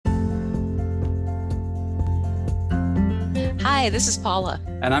Hi, this is Paula.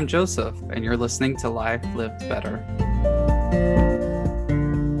 And I'm Joseph, and you're listening to Life Lived Better.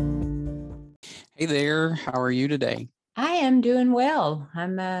 Hey there, how are you today? I am doing well.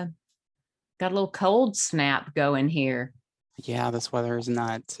 I'm got a little cold snap going here. Yeah, this weather is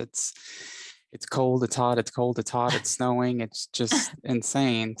nuts. It's cold, it's hot, it's cold, it's hot, it's snowing. It's just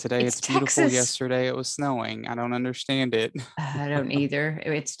insane. Today It's it's beautiful. Texas. Yesterday it was snowing. I don't understand it. I don't either.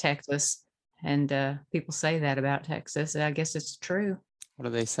 It's Texas, and people say that about Texas. I guess it's true. What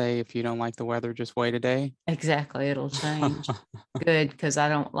do they say? If you don't like the weather, just wait a day. Exactly, it'll change. Good, because I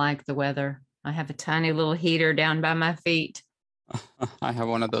don't like the weather. I have a tiny little heater down by my feet. I have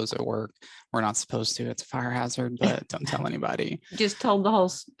one of those at work. We're not supposed to. It's a fire hazard, but don't tell anybody. You just told the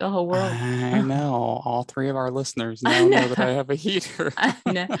whole world. I know. All three of our listeners I know that I have a heater. I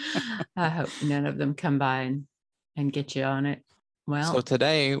know. I hope none of them come by and get you on it. So Well,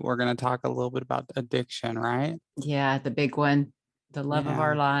 today we're going to talk a little bit about addiction, right? yeah, the big one, the love of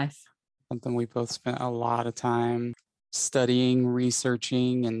our Yeah, life. something we both spent a lot of time studying,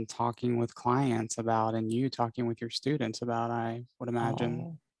 researching, and talking with clients about, and you talking with your students about, I would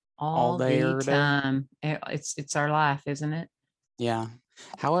imagine, all All day the every day. time. It's our life, isn't it? Yeah.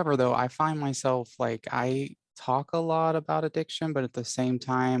 However, though, I find myself like I talk a lot about addiction, but at the same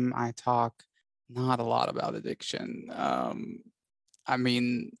time, I talk not a lot about addiction. I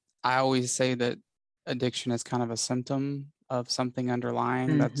mean, I always say that addiction is kind of a symptom of something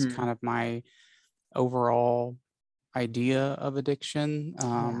underlying. That's Mm-hmm. kind of my overall idea of addiction.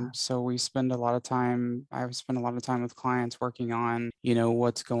 Yeah. So we spend a lot of time, I spend a lot of time with clients working on,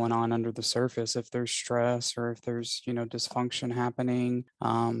 what's going on under the surface, if there's stress or if there's, dysfunction happening.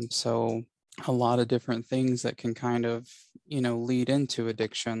 So a lot of different things that can kind of, lead into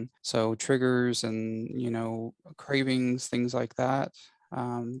addiction. So triggers and, cravings, things like that.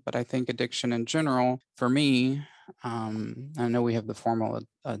 But I think addiction in general, for me, I know we have the formal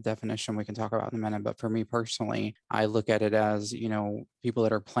definition we can talk about in a minute, but for me personally, I look at it as, people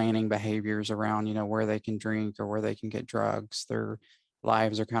that are planning behaviors around, where they can drink or where they can get drugs. Their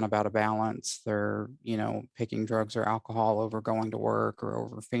lives are kind of out of balance. They're, picking drugs or alcohol over going to work or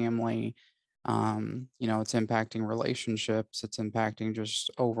over family. It's impacting relationships. It's impacting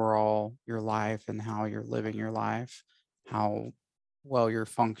just overall your life and how you're living your life, how well you're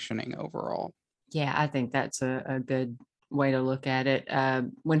functioning overall. Yeah, I think that's a good way to look at it.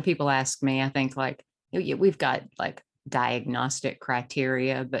 When people ask me, I think like we've got like diagnostic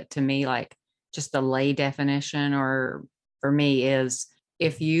criteria, but to me, like just the lay definition, or for me, is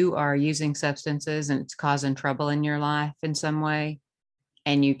if you are using substances and it's causing trouble in your life in some way,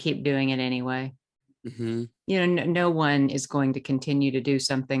 and you keep doing it anyway, Hmm. no one is going to continue to do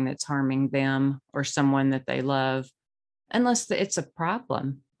something that's harming them or someone that they love unless it's a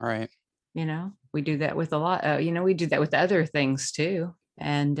problem. Right. We do that with a lot. We do that with other things too.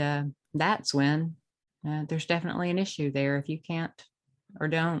 And that's when there's definitely an issue there if you can't or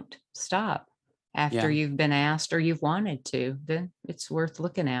don't stop after Yeah. you've been asked or you've wanted to, then it's worth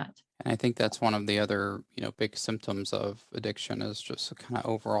looking at. And I think that's one of the other, big symptoms of addiction is just a kind of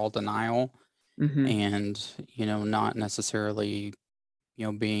overall denial Mm-hmm. and, not necessarily,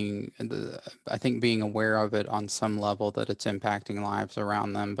 I think being aware of it on some level that it's impacting lives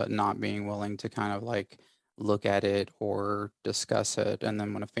around them, but not being willing to kind of like look at it or discuss it. And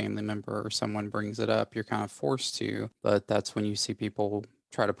then when a family member or someone brings it up, you're kind of forced to. But that's when you see people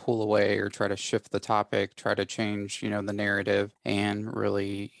try to pull away or try to shift the topic, try to change, the narrative, and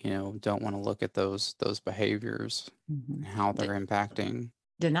really, don't want to look at those behaviors Mm-hmm. and how they're impacting.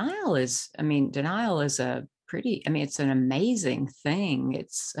 Denial is it's an amazing thing.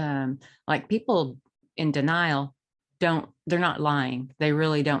 It's like people in denial they're not lying. They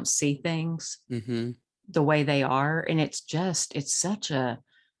really don't see things Mm-hmm. the way they are. And it's such a,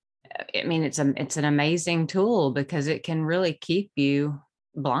 it's an amazing tool because it can really keep you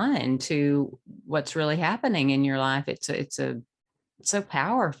blind to what's really happening in your life. It's so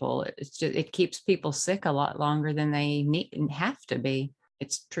powerful. It keeps people sick a lot longer than they need and have to be.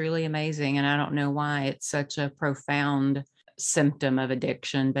 It's truly amazing. And I don't know why it's such a profound symptom of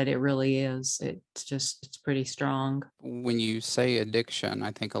addiction, but it really is. It's pretty strong. When you say addiction,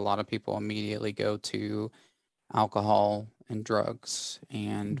 I think a lot of people immediately go to alcohol and drugs.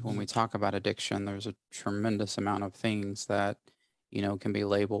 And when Mhm. we talk about addiction, there's a tremendous amount of things that, can be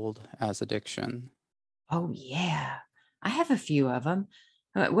labeled as addiction. Oh, yeah. I have a few of them.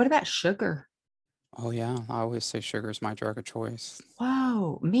 What about sugar? Oh, yeah. I always say sugar is my drug of choice.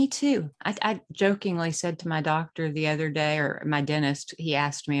 Whoa, me too. I jokingly said to my doctor the other day, or my dentist, he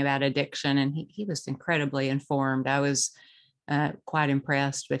asked me about addiction and he was incredibly informed. I was quite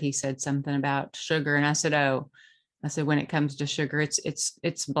impressed, but he said something about sugar. And I said, oh, I said, when it comes to sugar,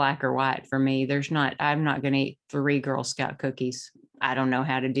 it's black or white for me. I'm not going to eat 3 Girl Scout cookies. I don't know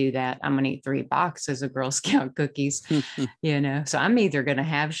how to do that. I'm going to eat 3 boxes of Girl Scout cookies, So I'm either going to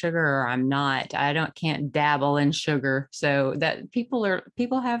have sugar or I'm not. Can't dabble in sugar. So that people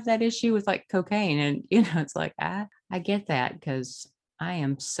have that issue with like cocaine. And, it's like, I get that because I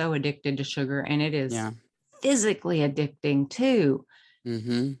am so addicted to sugar, and it is Yeah. physically addicting too.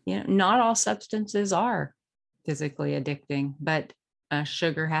 Mm-hmm. Not all substances are physically addicting, but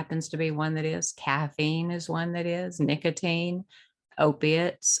sugar happens to be one that is. Caffeine is one that is. Nicotine,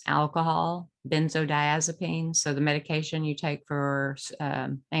 opiates, alcohol, benzodiazepines. So the medication you take for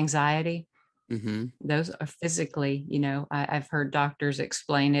anxiety, Mm-hmm. those are physically, I've heard doctors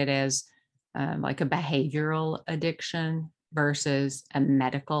explain it as like a behavioral addiction versus a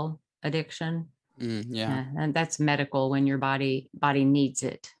medical addiction. Yeah. And that's medical when your body needs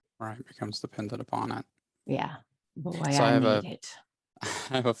it. Right. Becomes dependent upon it. Yeah. Boy, So I need it. I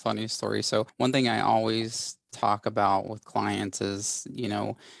have a funny story. So one thing I always talk about with clients is,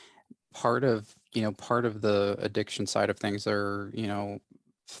 part of the addiction side of things are,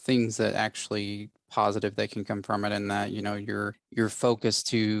 things that actually positive that can come from it, and that, you're focused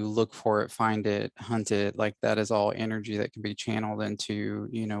to look for it, find it, hunt it. Like, that is all energy that can be channeled into,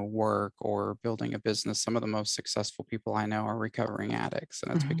 work or building a business. Some of the most successful people I know are recovering addicts,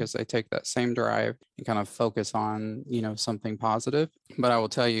 and it's Mhm. because they take that same drive and kind of focus on, something positive. But I will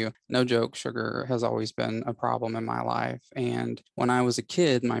tell you, no joke, sugar has always been a problem in my life. And when I was a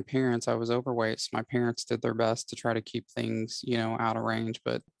kid, I was overweight. So my parents did their best to try to keep things, out of range.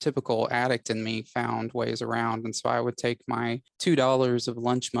 But typical addict in me found ways around. And so I would take my $2 of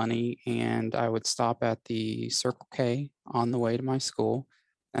lunch money and I would stop at the Circle K on the way to my school.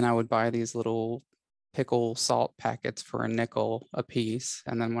 And I would buy these little pickle salt packets for a nickel a piece.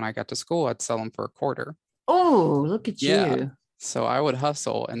 And then when I got to school, I'd sell them for a quarter. Oh, look at Yeah. you. So I would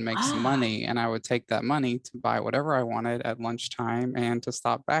hustle and make some Ah, money, and I would take that money to buy whatever I wanted at lunchtime and to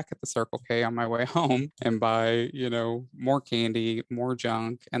stop back at the Circle K on my way home and buy, more candy, more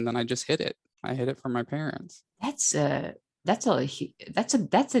junk. And then I just hid it. I hid it from my parents. that's a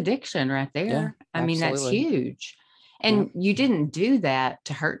that's addiction right Yeah, there. I mean, that's absolutely. huge. Yep. And you didn't do that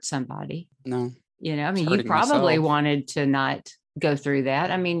to hurt somebody. No, I it's mean, you hurting probably myself. wanted to not go through that.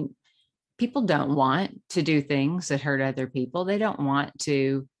 I mean, people don't want to do things that hurt other people. They don't want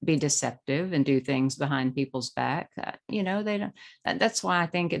to be deceptive and do things behind people's back. They don't. That's why I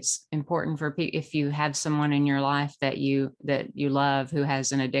think it's important for people, if you have someone in your life that you love who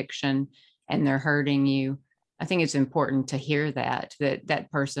has an addiction and they're hurting you. I think it's important to hear that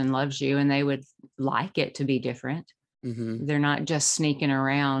person loves you and they would like it to be different. Hmm. They're not just sneaking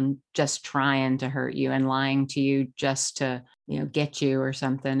around, just trying to hurt you and lying to you just to, get you or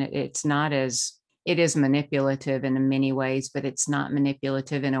something. It's not as, it is manipulative in many ways, but it's not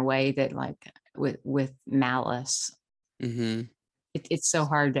manipulative in a way that like with malice. Hmm. It's so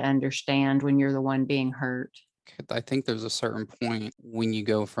hard to understand when you're the one being hurt. I think there's a certain point when you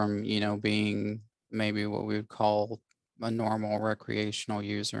go from, being maybe what we would call a normal recreational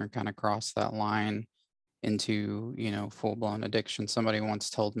user and kind of cross that line into, full blown addiction. Somebody once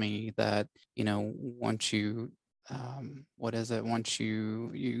told me that, once you, what is it? Once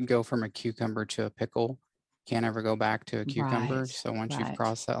you go from a cucumber to a pickle, can't ever go back to a cucumber. Right. So once you've Right.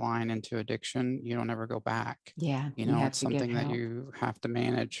 crossed that line into addiction, you don't ever go back. Yeah. You have It's to get something that help. you have to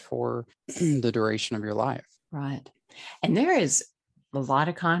manage for the duration of your life. Right. And there is a lot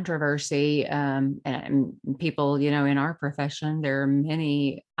of controversy, and people, in our profession, there are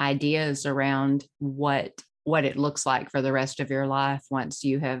many ideas around what it looks like for the rest of your life once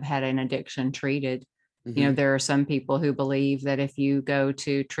you have had an addiction treated. Hmm. There are some people who believe that if you go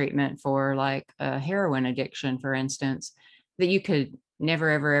to treatment for like a heroin addiction, for instance, that you could never,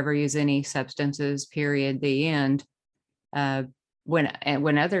 ever, ever use any substances, period, the end. Uh,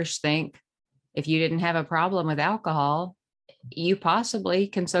 when others think if you didn't have a problem with alcohol, you possibly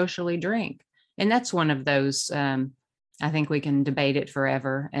can socially drink. And that's one of those, I think we can debate it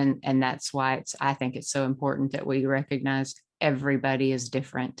forever. And that's why I think it's so important that we recognize everybody is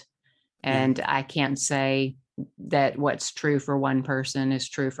different. Yeah. And I can't say that what's true for one person is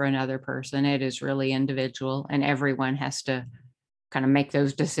true for another person. It is really individual, and everyone has to kind of make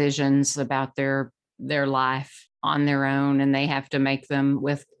those decisions about their life on their own, and they have to make them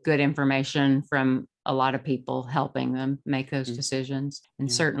with good information from a lot of people helping them make those Mm. decisions, and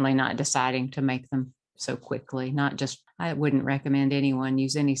Yeah. certainly not deciding to make them so quickly. Not just, I wouldn't recommend anyone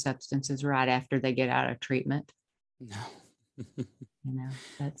use any substances right after they get out of treatment. No.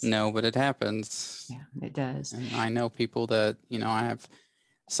 That's, No, but it happens. yeah, it does. And I know people that, I have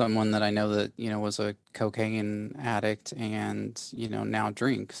someone that I know that, was a cocaine addict and, now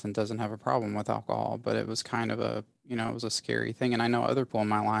drinks and doesn't have a problem with alcohol. But it was kind of it was a scary thing. And I know other people in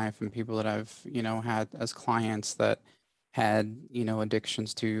my life and people that I've, had as clients that had,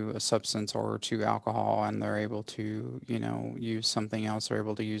 addictions to a substance or to alcohol, and they're able to, use something else. They're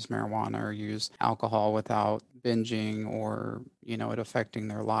able to use marijuana or use alcohol without binging or, it affecting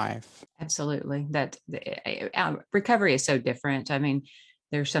their life. Absolutely. Recovery is so different. I mean,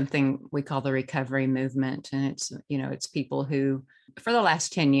 there's something we call the recovery movement, and it's people who, for the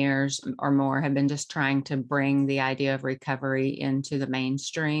last 10 years or more, have been just trying to bring the idea of recovery into the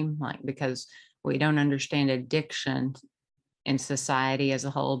mainstream, like because we don't understand addiction in society as a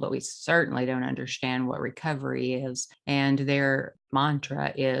whole, but we certainly don't understand what recovery is. And their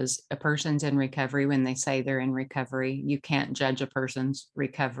mantra is a person's in recovery when they say they're in recovery. You can't judge a person's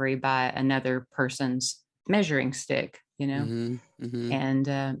recovery by another person's measuring stick, you know? Mm-hmm. Mm-hmm.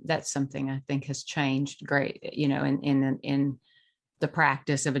 And that's something I think has changed great, in the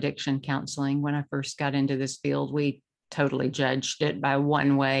practice of addiction counseling. When I first got into this field, we totally judged it by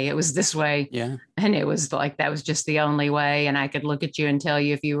one way. It was this way. Yeah. And it was like, that was just the only way. And I could look at you and tell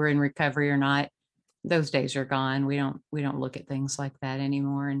you if you were in recovery or not. Those days are gone. We don't look at things like that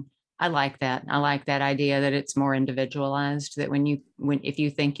anymore. And I like that. I like that idea that it's more individualized, that if you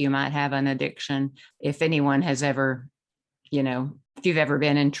think you might have an addiction, if anyone has ever, if you've ever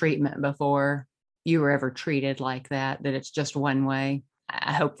been in treatment before, you were ever treated like that it's just one way.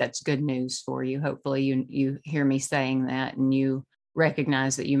 I hope that's good news for you. Hopefully you hear me saying that and you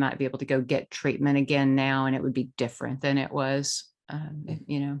recognize that you might be able to go get treatment again now, and it would be different than it was,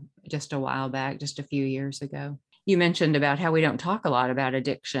 just a while back, just a few years ago. You mentioned about how we don't talk a lot about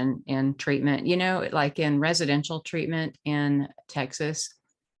addiction in treatment, like in residential treatment in Texas.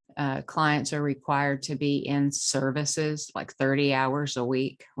 Clients are required to be in services like 30 hours a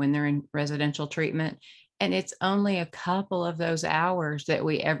week when they're in residential treatment. And it's only a couple of those hours that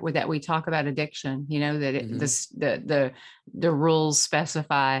we talk about addiction, that Mm-hmm. the rules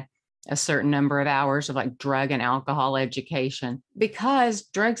specify a certain number of hours of like drug and alcohol education, because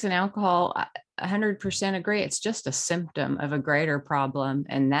drugs and alcohol, 100% agree, it's just a symptom of a greater problem.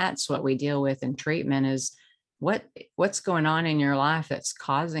 And that's what we deal with in treatment is what's going on in your life that's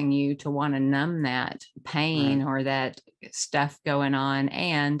causing you to want to numb that Right. pain or that stuff going on.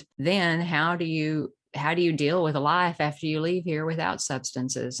 And then how do you deal with life after you leave here without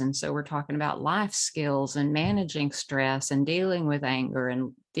substances? And so we're talking about life skills and managing stress and dealing with anger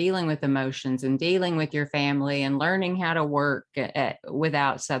and dealing with emotions and dealing with your family and learning how to work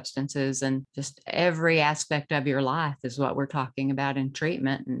without substances, and just every aspect of your life is what we're talking about in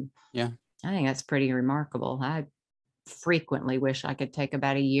treatment. And Yeah. I think that's pretty remarkable. I frequently wish I could take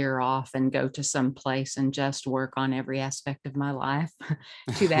about a year off and go to some place and just work on every aspect of my life.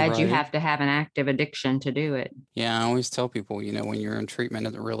 Too bad you Right. have to have an active addiction to do it. Yeah, I always tell people, when you're in treatment,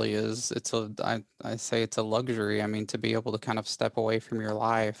 it really is, I say it's a luxury. I mean, to be able to kind of step away from your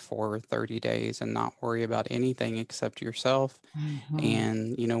life for 30 days and not worry about anything except yourself Mhm.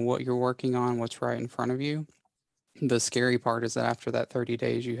 and, what you're working on, what's right in front of you. The scary part is that after that 30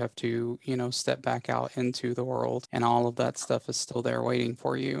 days, you have to, step back out into the world, and all of that stuff is still there waiting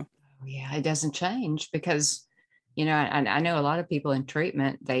for you. Oh, yeah, it doesn't change because, I know a lot of people in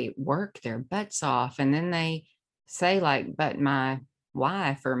treatment, they work their butts off and then they say, like, but my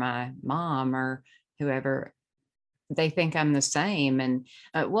wife or my mom or whoever, they think I'm the same. And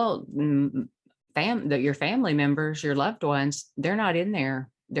well, your family members, your loved ones, they're not in there.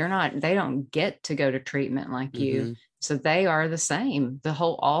 They don't get to go to treatment like you. Mm-hmm. So they are the same.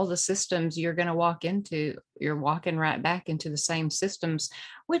 All the systems you're going to walk into, you're walking right back into the same systems,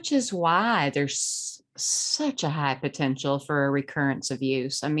 which is why there's such a high potential for a recurrence of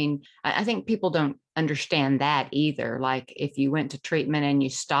use. I mean, I think people don't understand that either. Like if you went to treatment and you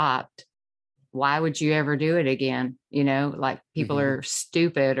stopped, why would you ever do it again? Like people Mm-hmm. are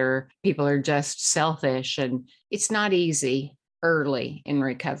stupid or people are just selfish. And it's not easy early in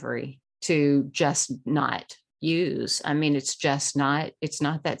recovery to just not use. I mean, it's not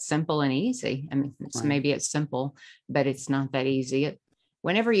that simple and easy. I mean, Right. maybe it's simple, but it's not that easy.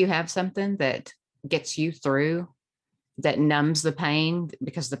 Whenever you have something that gets you through, that numbs the pain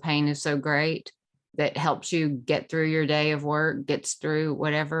because the pain is so great, that helps you get through your day of work, gets through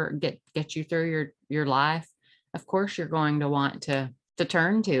whatever, get you through your life, of course you're going to want to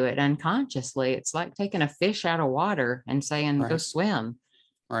turn to it unconsciously. It's like taking a fish out of water and saying go Right. swim.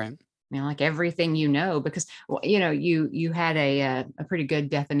 Right. Like everything, because you had a pretty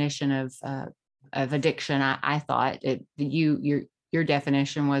good definition of addiction. I thought your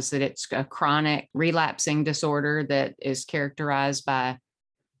definition was that it's a chronic relapsing disorder that is characterized by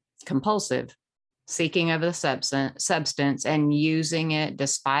compulsive, seeking of the substance and using it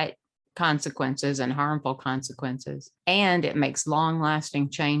despite consequences and harmful consequences. And it makes long lasting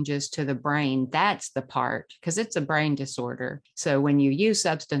changes to the brain. That's the part, because it's a brain disorder. So when you use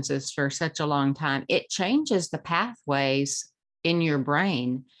substances for such a long time, it changes the pathways in your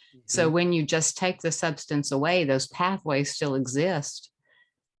brain. So Mhm. when you just take the substance away, those pathways still exist.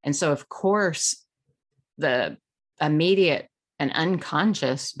 And so, of course, the immediate and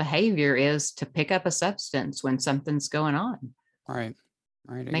unconscious behavior is to pick up a substance when something's going on. Right.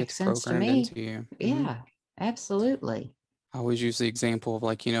 Right. It gets Makes sense to programmed me. into you. Yeah, absolutely. I always use the example of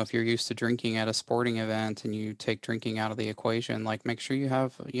like, if you're used to drinking at a sporting event and you take drinking out of the equation, like make sure you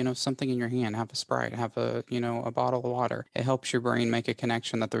have, something in your hand, have a Sprite, have a bottle of water. It helps your brain make a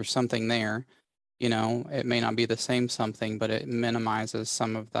connection that there's something there. It may not be the same something, but it minimizes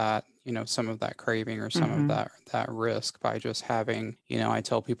some of that craving or some of Hmm. that risk by just having, I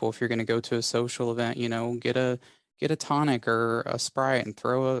tell people if you're going to go to a social event, get a tonic or a Sprite and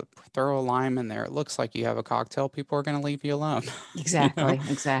throw a lime in there. It looks like you have a cocktail. People are going to leave you alone, you know. Exactly, Well,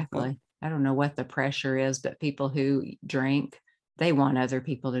 exactly. I don't know what the pressure is, but people who drink, they want other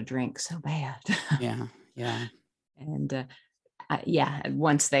people to drink so bad. yeah, yeah. And yeah,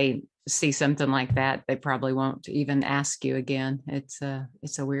 once they see something like that, they probably won't even ask you again. It's a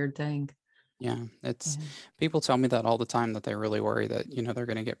weird thing. Yeah, it's Yeah. people tell me that all the time that they really worry that, they're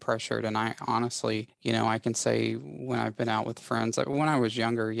going to get pressured. And I honestly, I can say when I've been out with friends, that when I was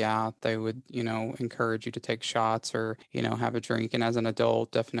younger, yeah, they would, encourage you to take shots or, have a drink. And as an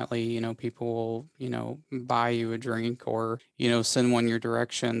adult, definitely, people will, buy you a drink or, send one your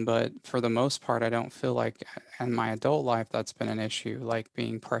direction. But for the most part, I don't feel like in my adult life that's been an issue, like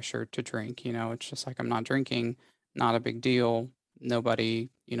being pressured to drink. It's just like I'm not drinking, not a big deal,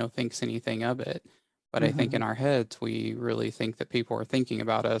 nobody, thinks anything of it. But I think in Hmm. our heads, we really think that people are thinking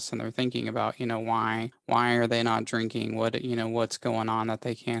about us and they're thinking about, why are they not drinking? What's going on that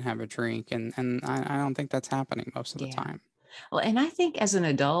they can't have a drink? And I don't think that's happening most of the Yeah. time. Well, and I think as an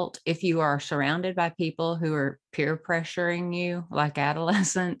adult, if you are surrounded by people who are peer pressuring you like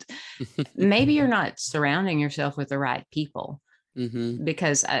adolescent, maybe you're not surrounding yourself with the right people, Mm-hmm.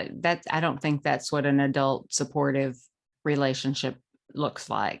 because I don't think that's what an adult supportive relationship looks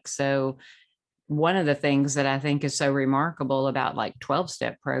like. So one of the things that I think is so remarkable about like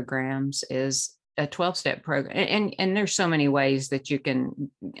 12-step programs is a 12-step program. And there's so many ways that you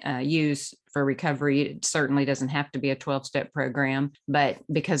can use for recovery. It certainly doesn't have to be a 12-step program, but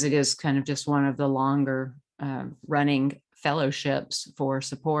because it is kind of just one of the longer running fellowships for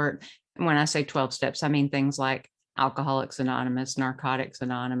support. And when I say 12 steps, I mean things like Alcoholics Anonymous, Narcotics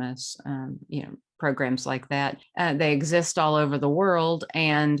Anonymous, programs like that. They exist all over the world,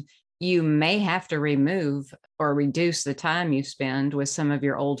 and you may have to remove or reduce the time you spend with some of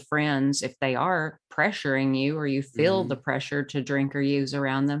your old friends if they are pressuring you or you feel Mm-hmm. the pressure to drink or use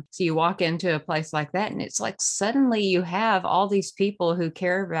around them. So you walk into a place like that and it's like suddenly you have all these people who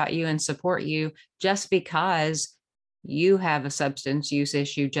care about you and support you just because you have a substance use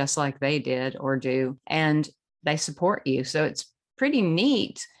issue just like they did or do, and they support you. So it's pretty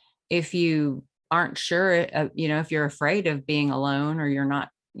neat if you aren't sure, if you're afraid of being alone or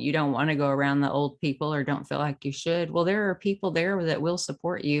you don't want to go around the old people or don't feel like you should. Well, there are people there that will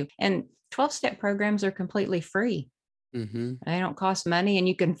support you. And 12-step programs are completely free. Mm-hmm. They don't cost money. And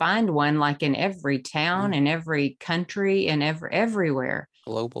you can find one like in every town, Yeah. in every country, and everywhere.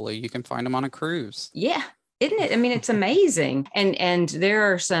 Globally, you can find them on a cruise. Yeah. Isn't it? I mean, it's amazing. And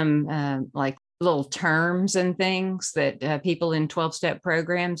there are some like little terms and things that people in 12-step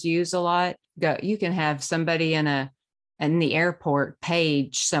programs use a lot. You can have somebody in the airport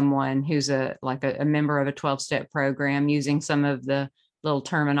page someone who's a member of a 12-step program using some of the little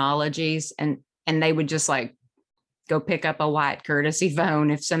terminologies, and they would just like go pick up a white courtesy phone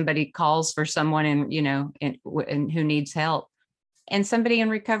if somebody calls for someone and who needs help, and somebody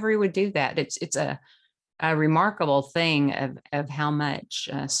in recovery would do that. It's a remarkable thing of how much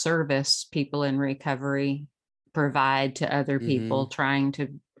service people in recovery provide to other Mm-hmm. people trying to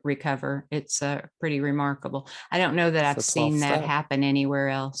recover. It's pretty remarkable. I don't know that It's I've the 12th seen that step. happen anywhere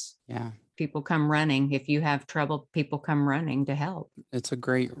else. Yeah. People come running. If you have trouble, people come running to help. It's a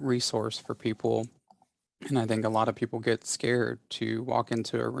great resource for people. And I think a lot of people get scared to walk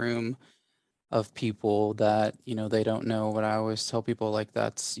into a room of people that, they don't know. But I always tell people like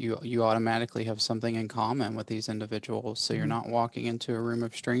that's you automatically have something in common with these individuals. So you're Mhm, not walking into a room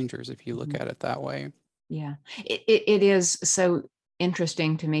of strangers if you look mhm. at it that way. Yeah, it is so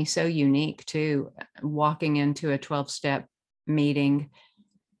interesting to me, so unique too. Walking into a 12-step meeting,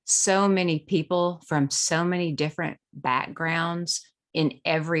 so many people from so many different backgrounds, in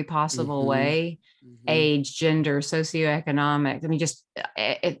every possible Mm-hmm. way, Mm-hmm. age, gender, socioeconomic. I mean, just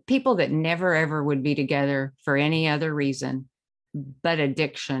people that never ever would be together for any other reason, but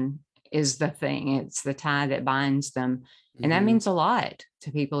addiction is the thing. It's the tie that binds them. And that Mm-hmm. means a lot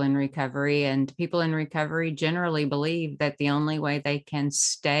to people in recovery. And people in recovery generally believe that the only way they can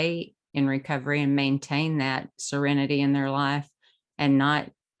stay in recovery and maintain that serenity in their life and not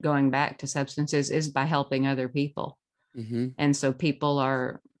going back to substances is by helping other people. Mm-hmm. And so people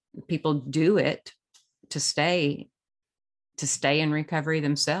do it to stay in recovery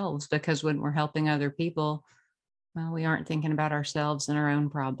themselves, because when we're helping other people, well, we aren't thinking about ourselves and our own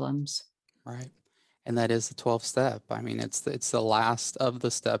problems. Right. And that is the 12th step. I mean, it's the last of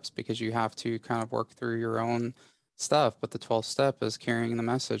the steps because you have to kind of work through your own stuff. But the 12th step is carrying the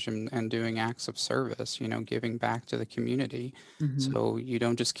message and doing acts of service, giving back to the community. Mhm, So you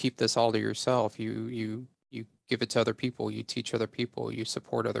don't just keep this all to yourself. You give it to other people, you teach other people, you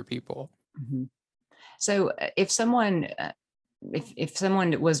support other people. mhm. So if someone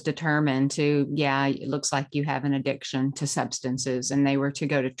was determined to, yeah, it looks like you have an addiction to substances, and they were to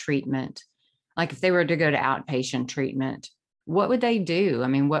go to treatment, like if they were to go to outpatient treatment, what would they do? I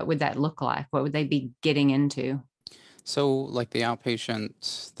mean, what would that look like? What would they be getting into? So like the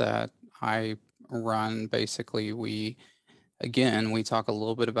outpatient that I run, basically we talk a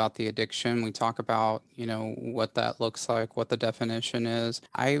little bit about the addiction. We talk about, what that looks like, what the definition is.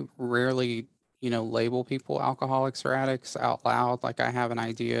 I rarely, label people alcoholics or addicts out loud. Like I have an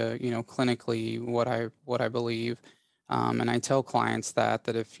idea, clinically what I believe. And I tell clients that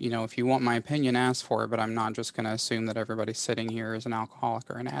if you want my opinion, ask for it, but I'm not just going to assume that everybody sitting here is an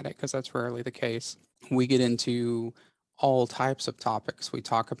alcoholic or an addict because that's rarely the case. We get into all types of topics. We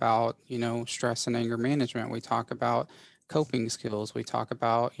talk about, stress and anger management. We talk about coping skills. We talk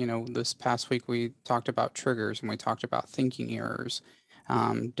about, this past week we talked about triggers and we talked about thinking errors,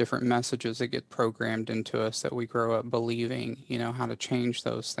 different messages that get programmed into us that we grow up believing, how to change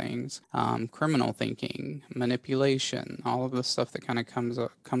those things, criminal thinking, manipulation, all of the stuff that kind of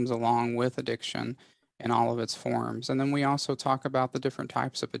comes along with addiction in all of its forms. And then we also talk about the different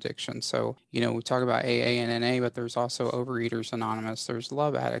types of addiction. So, we talk about AA and NA, but there's also Overeaters Anonymous, there's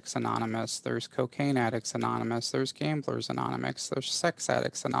Love Addicts Anonymous, there's Cocaine Addicts Anonymous, there's Gamblers Anonymous, there's Sex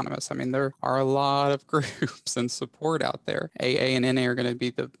Addicts Anonymous. I mean, there are a lot of groups and support out there. AA and NA are going to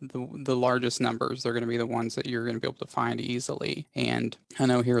be the largest numbers. They're going to be the ones that you're going to be able to find easily. And I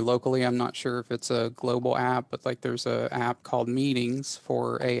know here locally, I'm not sure if it's a global app, but like there's a app called Meetings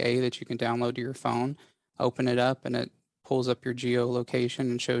for AA that you can download to your phone, open it up, and it pulls up your geolocation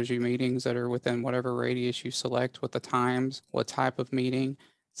and shows you meetings that are within whatever radius you select with the times, what type of meeting.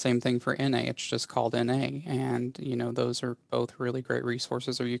 Same thing for NA. It's just called NA. And, those are both really great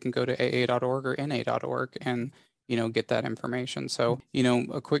resources. Or you can go to AA.org or NA.org and, get that information. So,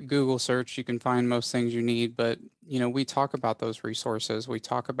 a quick Google search, you can find most things you need. But, we talk about those resources. We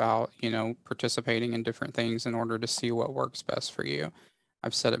talk about, participating in different things in order to see what works best for you.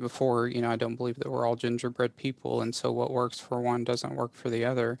 I've said it before, I don't believe that we're all gingerbread people, and so what works for one doesn't work for the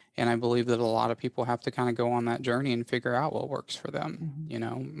other. And I believe that a lot of people have to kind of go on that journey and figure out what works for them.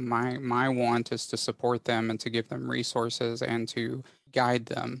 Mhm, My want is to support them and to give them resources and to guide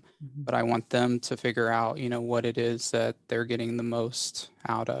them, mhm, but I want them to figure out, what it is that they're getting the most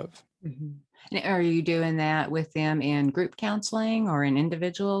out of. mhm. And are you doing that with them in group counseling or in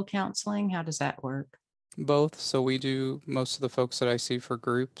individual counseling? How does that work? Both. So we do, most of the folks that I see for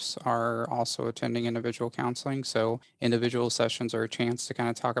groups are also attending individual counseling. So individual sessions are a chance to kind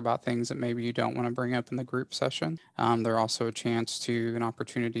of talk about things that maybe you don't want to bring up in the group session. They're also a chance to an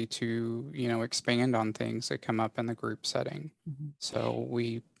opportunity to, expand on things that come up in the group setting. Mhm, So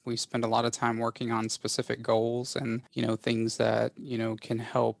we spend a lot of time working on specific goals and, things that, can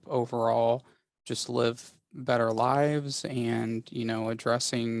help overall just live better lives and,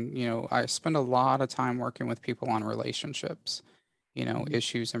 addressing, I spend a lot of time working with people on relationships, mhm,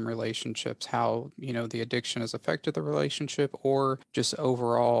 issues in relationships, how, the addiction has affected the relationship or just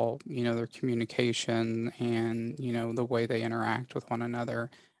overall, their communication and, the way they interact with one another,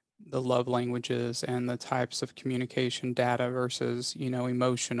 the love languages and the types of communication data versus,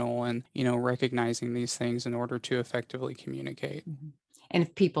 emotional and, recognizing these things in order to effectively communicate. mhm. And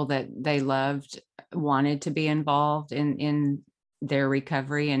if people that they loved wanted to be involved in their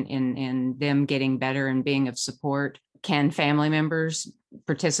recovery and in them getting better and being of support, can family members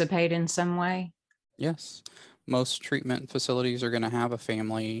participate in some way? Yes. Most treatment facilities are going to have a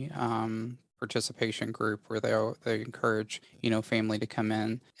family participation group where they encourage, family to come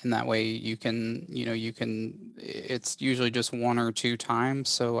in, and that way you can, it's usually just one or two times.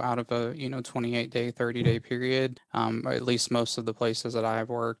 So out of a, 28-day, 30-day period, at least most of the places that I've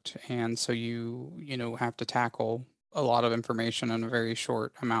worked. And so you have to tackle a lot of information in a very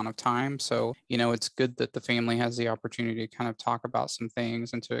short amount of time. So, it's good that the family has the opportunity to kind of talk about some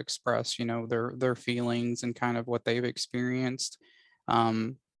things and to express, their feelings and kind of what they've experienced.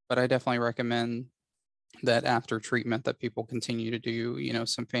 Um, but I definitely recommend that after treatment that people continue to do,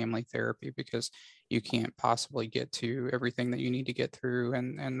 some family therapy, because you can't possibly get to everything that you need to get through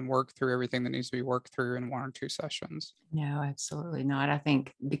and work through everything that needs to be worked through in one or two sessions. No, absolutely not. I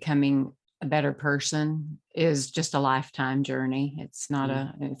think becoming a better person is just a lifetime journey. It's not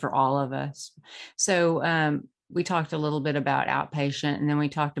Mhm. for all of us. So, we talked a little bit about outpatient and then we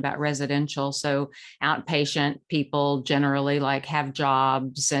talked about residential. So outpatient people generally like have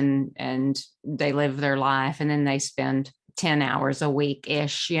jobs and they live their life and then they spend 10 hours a week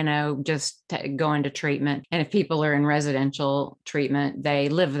ish, just going to treatment. And if people are in residential treatment, they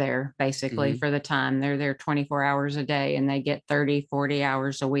live there basically Mhm. for the time. They're there 24 hours a day and they get 30, 40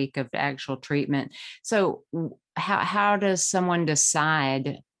 hours a week of actual treatment. So, how does someone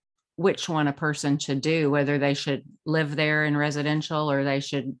decide which one a person should do, whether they should live there in residential or they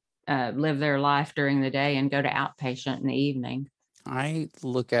should live their life during the day and go to outpatient in the evening? I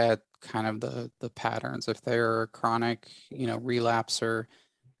look at kind of the patterns. If they're a chronic, relapser,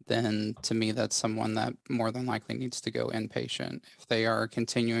 then to me that's someone that more than likely needs to go inpatient. If they are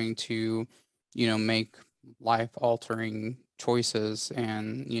continuing to, make life altering choices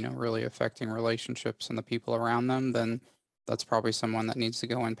and, really affecting relationships and the people around them, then that's probably someone that needs to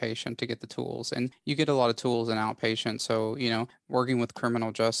go inpatient to get the tools. And you get a lot of tools in outpatient. So, working with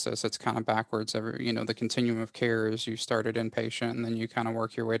criminal justice, it's kind of backwards. The continuum of care is you started inpatient and then you kind of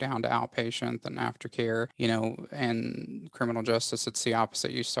work your way down to outpatient, then aftercare, and criminal justice, it's the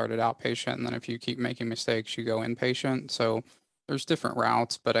opposite. You started outpatient and then if you keep making mistakes, you go inpatient. So there's different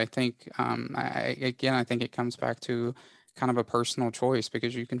routes, but I think, I think it comes back to kind of a personal choice,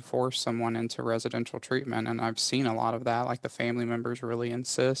 because you can force someone into residential treatment. And I've seen a lot of that. Like the family members really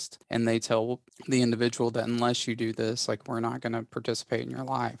insist and they tell the individual that unless you do this, like we're not going to participate in your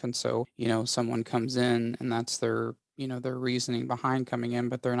life. And so, someone comes in and that's their, their reasoning behind coming in,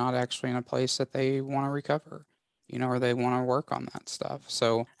 but they're not actually in a place that they want to recover, or they want to work on that stuff.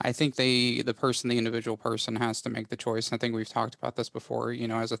 So I think the individual person has to make the choice. I think we've talked about this before.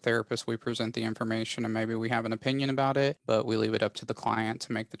 As a therapist, we present the information and maybe we have an opinion about it, but we leave it up to the client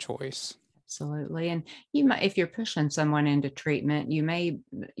to make the choice. Absolutely. And you might, if you're pushing someone into treatment, you may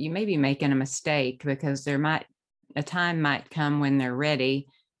be making a mistake because a time might come when they're ready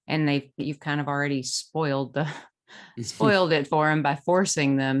and you've kind of already spoiled it for them by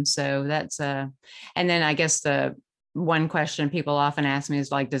forcing them. So and then I guess the one question people often ask me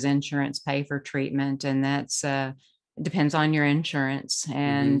is like, does insurance pay for treatment? And that's, depends on your insurance Hmm.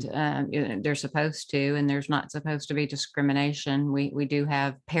 and they're supposed to, and there's not supposed to be discrimination. We do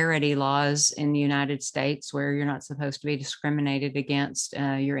have parity laws in the United States where you're not supposed to be discriminated against.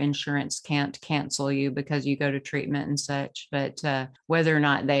 Your insurance can't cancel you because you go to treatment and such, but whether or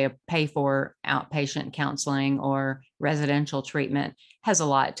not they pay for outpatient counseling or residential treatment has a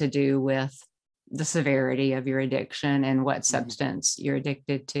lot to do with the severity of your addiction and what Hmm. substance you're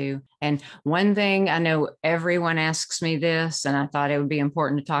addicted to. And one thing I know everyone asks me this, and I thought it would be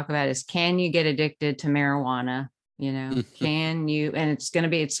important to talk about is, can you get addicted to marijuana? Can you, and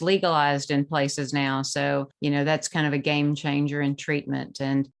it's legalized in places now. So, that's kind of a game changer in treatment.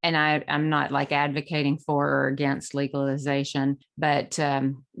 And I'm not like advocating for or against legalization, but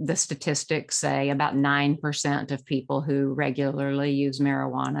the statistics say about 9% of people who regularly use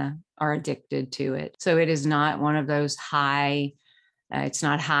marijuana are addicted to it. So it is not one of those it's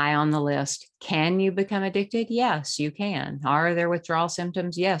not high on the list. Can you become addicted? Yes, you can. Are there withdrawal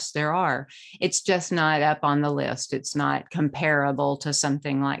symptoms? Yes, there are. It's just not up on the list. It's not comparable to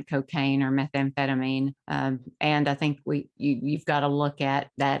something like cocaine or methamphetamine. And I think you've got to look at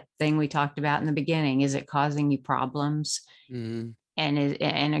that thing we talked about in the beginning. Is it causing you problems? Hmm.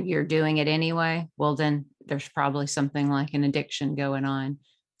 And you're doing it anyway? Well, then there's probably something like an addiction going on.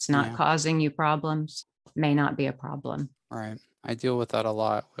 It's not Yeah. causing you problems, may not be a problem. Right. I deal with that a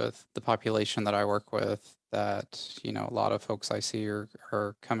lot with the population that I work with, that, a lot of folks I see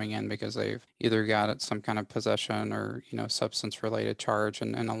are coming in because they've either got some kind of possession or, substance related charge.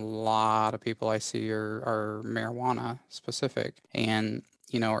 And a lot of people I see are marijuana specific, and,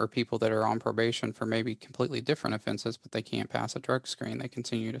 are people that are on probation for maybe completely different offenses, but they can't pass a drug screen. They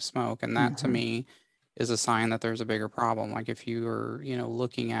continue to smoke. And that to Mhm. me is a sign that there's a bigger problem. Like if you are,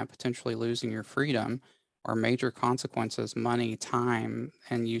 looking at potentially losing your freedom or major consequences, money, time,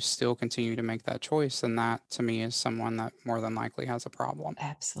 and you still continue to make that choice, then that to me is someone that more than likely has a problem.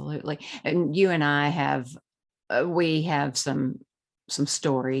 Absolutely. And you and I have we have some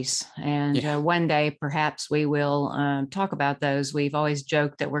stories, and Yeah. one day perhaps we will talk about those. We've always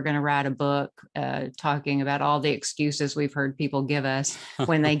joked that we're going to write a book talking about all the excuses we've heard people give us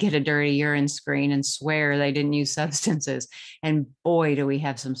when they get a dirty urine screen and swear they didn't use substances. And boy, do we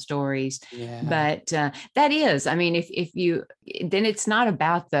have some stories. Yeah. But that is, I mean, if you, then it's not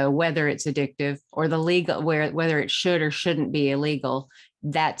about though whether it's addictive or the legal, whether it should or shouldn't be illegal.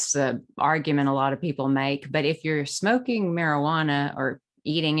 That's the argument a lot of people make. But if you're smoking marijuana or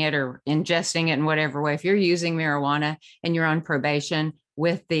eating it or ingesting it in whatever way, if you're using marijuana and you're on probation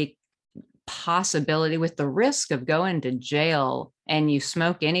with the possibility, with the risk of going to jail, and you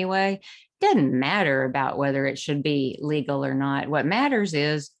smoke anyway, doesn't matter about whether it should be legal or not. What matters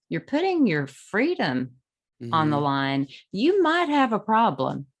is you're putting your freedom on the Hmm. line. You might have a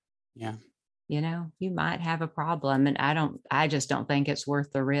problem. Yeah. You might have a problem. And I just don't think it's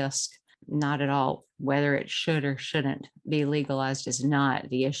worth the risk. Not at all. Whether it should or shouldn't be legalized is not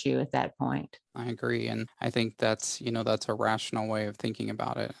the issue at that point. I agree. And I think that's a rational way of thinking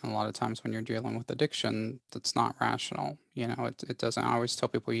about it. And a lot of times when you're dealing with addiction, that's not rational. It doesn't, I always tell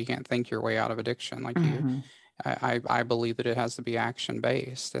people you can't think your way out of addiction. Like Mhm. I believe that it has to be action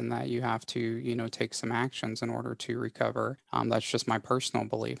based and that you have to, take some actions in order to recover. That's just my personal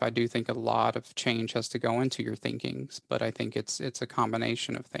belief. I do think a lot of change has to go into your thinkings, but I think it's a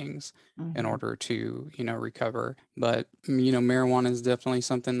combination of things in Mhm. order to, recover. But, marijuana is definitely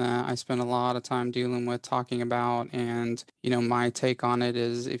something that I spend a lot of time dealing with, talking about. And, my take on it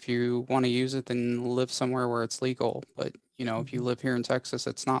is if you want to use it, then live somewhere where it's legal. But, if you Mhm. live here in Texas,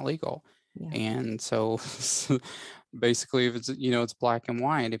 it's not legal. Yeah. And so basically, if it's black and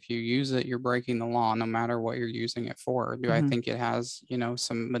white. If you use it, you're breaking the law, no matter what you're using it for. Do I Mhm. think it has,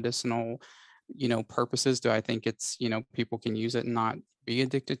 some medicinal, purposes? Do I think people can use it and not be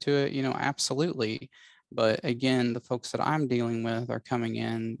addicted to it? Absolutely. But again, the folks that I'm dealing with are coming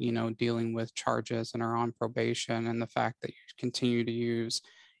in, dealing with charges and are on probation. And the fact that you continue to use,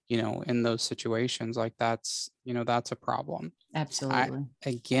 in those situations, like that's a problem. I Absolutely.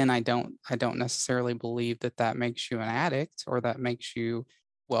 again, I don't necessarily believe that that makes you an addict or that makes you,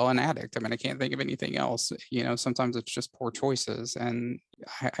 well, an addict. I mean, I can't think of anything else. Sometimes it's just poor choices. And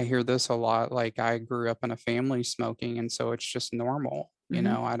I hear this a lot. Like I grew up in a family smoking, and so it's just normal.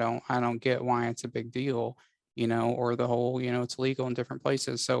 Mhm. I don't get why it's a big deal. Or the whole, it's legal in different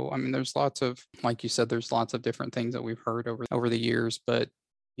places. So I mean, there's lots of, like you said, there's lots of different things that we've heard over the years, but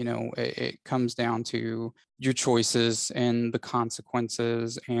it comes down to your choices and the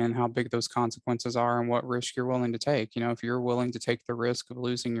consequences and how big those consequences are and what risk you're willing to take. If you're willing to take the risk of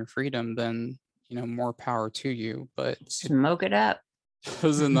losing your freedom, then, more power to you. But it Smoke it up.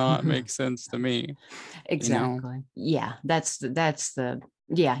 does not make sense to me, you know? Exactly. Yeah,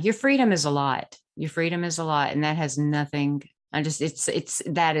 yeah, your freedom is a lot. Your freedom is a lot, and that has nothing. I just it's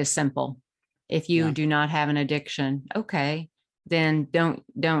that is simple. If you Yeah. do not have an addiction, okay, then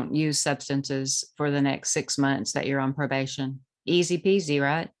don't use substances for the next 6 months that you're on probation. Easy peasy,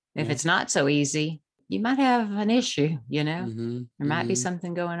 right? If Yeah. it's not so easy, you might have an issue. Hmm. There might be Hmm.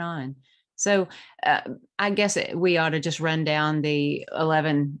 something going on. So uh, I guess we ought to just run down the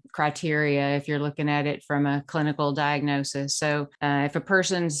 11 criteria if you're looking at it from a clinical diagnosis. So if a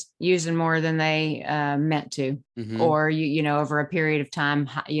person's using more than they meant to, Hmm. or over a period of time,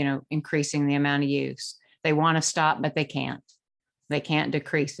 increasing the amount of use, they want to stop, but they can't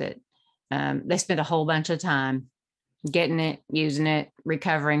decrease it. They spend a whole bunch of time getting it, using it,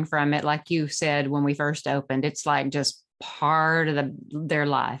 recovering from it. Like you said, when we first opened, it's like just part of their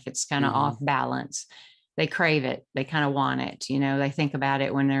life. It's kind of off Hmm. balance. They crave it. They kind of want it. They think about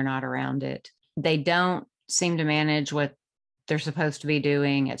it when they're not around it. They don't seem to manage what they're supposed to be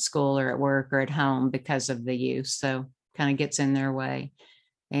doing at school or at work or at home because of the use. So kind of gets in their way.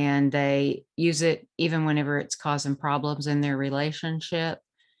 And they use it even whenever it's causing problems in their relationship.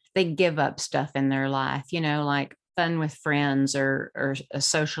 They give up stuff in their life, like fun with friends or a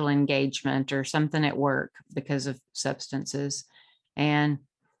social engagement or something at work because of substances. And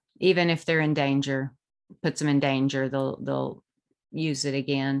even if they're in danger, puts them in danger, they'll use it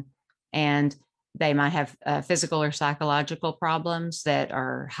again. And they might have physical or psychological problems that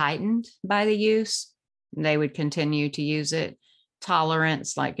are heightened by the use. They would continue to use it.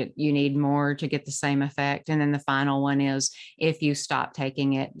 Tolerance, like you need more to get the same effect. And then the final one is if you stop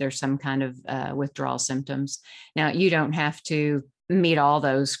taking it, there's some kind of withdrawal symptoms. Now, you don't have to meet all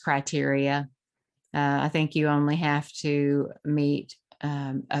those criteria I think you only have to meet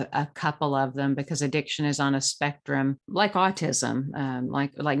a couple of them because addiction is on a spectrum, like autism,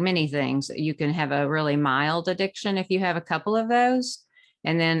 like many things. You can have a really mild addiction if you have a couple of those,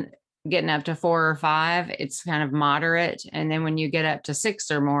 and then getting up to 4 or 5, it's kind of moderate, and then when you get up to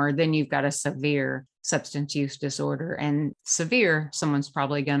 6 or more, then you've got a severe substance use disorder. And severe, someone's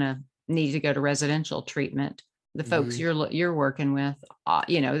probably going to need to go to residential treatment. The folks Hmm. you're working with,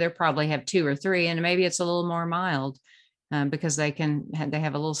 they probably have 2 or 3, and maybe it's a little more mild, because they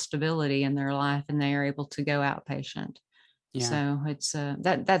have a little stability in their life and they are able to go outpatient. Yeah. So it's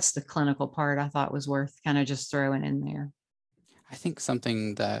that's the clinical part I thought was worth kind of just throwing in there. I think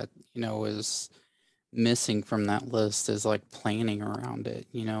something that, is missing from that list is like planning around it.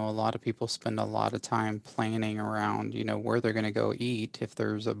 A lot of people spend a lot of time planning around, where they're going to go eat if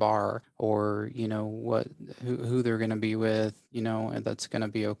there's a bar, or, who they're going to be with, and that's going to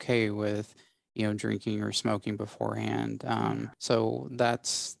be okay with, drinking or smoking beforehand. Yeah. So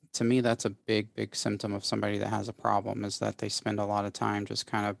that's, to me, that's a big, big symptom of somebody that has a problem, is that they spend a lot of time just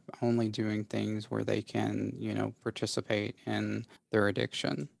kind of only doing things where they can, participate in their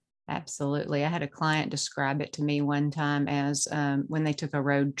addiction. Absolutely. I had a client describe it to me one time as, when they took a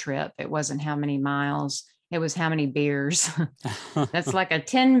road trip, it wasn't how many miles, it was how many beers. That's like a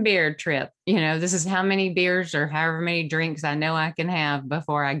 10 beer trip. This is how many beers or however many drinks I know I can have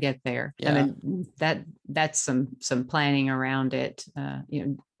before I get there. I Yeah. mean, that's some planning around it,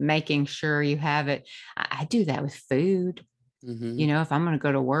 making sure you have it. I do that with food. Hmm. If I'm going to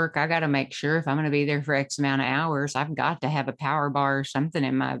go to work, I got to make sure if I'm going to be there for X amount of hours, I've got to have a power bar or something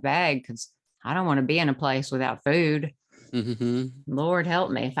in my bag because I don't want to be in a place without food. Hmm. Lord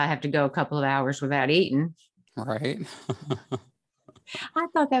help me if I have to go a couple of hours without eating. Right. I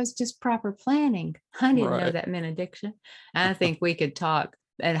thought that was just proper planning. I didn't know Right. that meant addiction. I think we could talk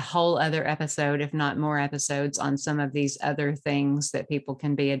a whole other episode, if not more episodes, on some of these other things that people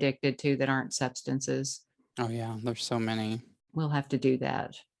can be addicted to that aren't substances. Oh yeah, there's so many. We'll have to do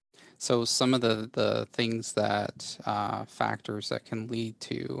that. So some of the things that factors that can lead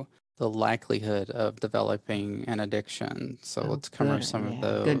to the likelihood of developing an addiction. So Oh, let's cover good. some of Yeah,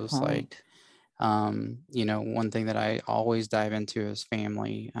 good those. Like, point. one thing that I always dive into is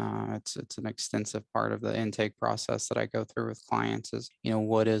family. It's an extensive part of the intake process that I go through with clients. Is,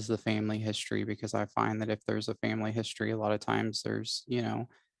 what is the family history? Because I find that if there's a family history, a lot of times there's,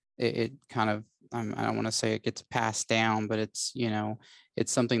 it kind of, I don't want to say it gets passed down, but it's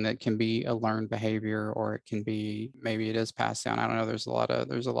something that can be a learned behavior, or it can be, maybe it is passed down. I don't know. There's a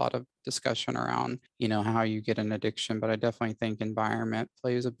lot of discussion around, how you get an addiction, but I definitely think environment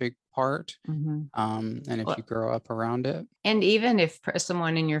plays a big part. Mhm. And if you Well, grow up around it. and even if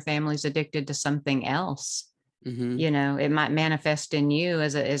someone in your family's addicted to something else, Hmm. it might manifest in you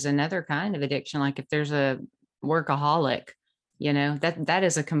as another kind of addiction. Like if there's a workaholic, that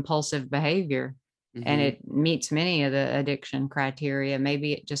is a compulsive behavior, and Hmm. it meets many of the addiction criteria.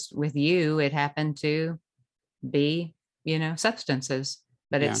 Maybe it just with you, it happened to be, substances,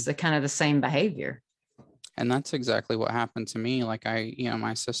 but Yeah. it's the kind of the same behavior. And that's exactly what happened to me. Like,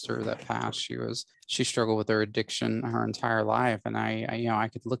 my sister that passed, she struggled with her addiction her entire life. And I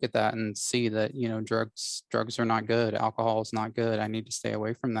could look at that and see that, drugs are not good. Alcohol is not good. I need to stay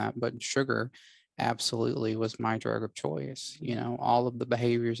away from that. But sugar absolutely was my drug of choice. All of the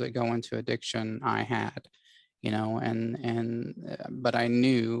behaviors that go into addiction I had, but I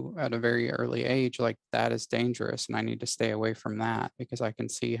knew at a very early age, like, that is dangerous and I need to stay away from that, because I can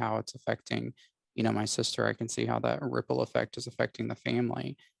see how it's affecting, my sister. I can see how that ripple effect is affecting the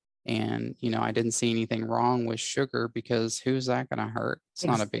family. And, I didn't see anything wrong with sugar, because who's that going to hurt? It's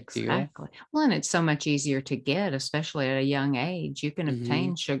not a big deal. Exactly. Well, and it's so much easier to get, especially at a young age. You can Hmm.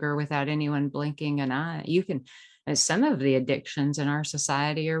 obtain sugar without anyone blinking an eye. Some of the addictions in our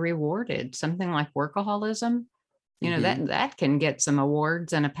society are rewarded. Something like workaholism, Hmm. that can get some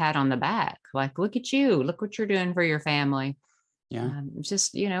awards and a pat on the back. Like, look at you, look what you're doing for your family. Yeah.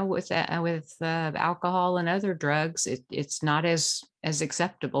 Just with alcohol and other drugs, it's not as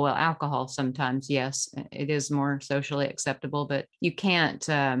acceptable. Well, alcohol sometimes, yes, it is more socially acceptable, but you can't.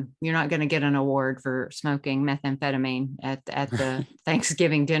 You're not going to get an award for smoking methamphetamine at the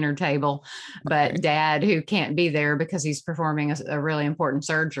Thanksgiving dinner table. But Right. dad, who can't be there because he's performing a really important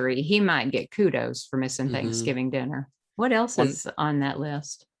surgery, he might get kudos for missing Hmm. Thanksgiving dinner. What else One is on that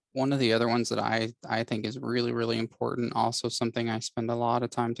list? One of the other ones that I think is really, really important, also something I spend a lot of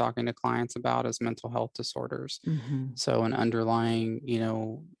time talking to clients about, is mental health disorders. Hmm. So an underlying,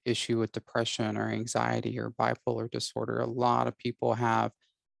 issue with depression or anxiety or bipolar disorder, a lot of people have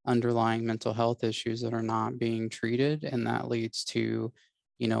underlying mental health issues that are not being treated, and that leads to,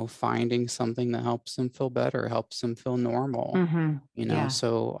 finding something that helps them feel better, helps them feel normal. Mm-hmm. Yeah.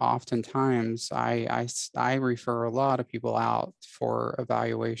 So oftentimes I refer a lot of people out for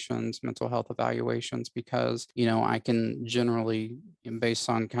evaluations, mental health evaluations, because, I can generally, based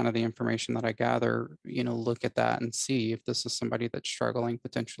on kind of the information that I gather, look at that and see if this is somebody that's struggling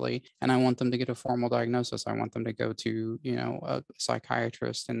potentially. And I want them to get a formal diagnosis. I want them to go to, a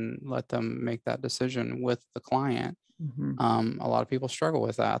psychiatrist and let them make that decision with the client. Mm-hmm. A lot of people struggle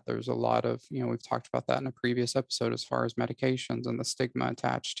with that. There's a lot of, we've talked about that in a previous episode as far as medications and the stigma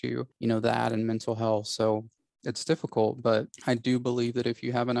attached to, that and mental health. So it's difficult, but I do believe that if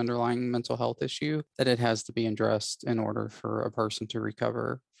you have an underlying mental health issue, that it has to be addressed in order for a person to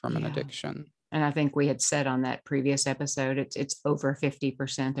recover from an Yeah. addiction. And I think we had said on that previous episode, it's over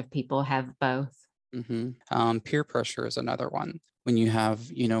 50% of people have both. Peer pressure is another one. When you have,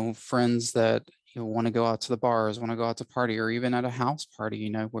 friends that want to go out to the bars, want to go out to party, or even at a house party,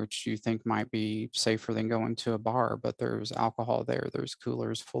 which you think might be safer than going to a bar, but there's alcohol there, there's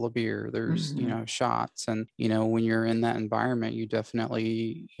coolers full of beer, there's, Mm-hmm. shots. And, when you're in that environment, you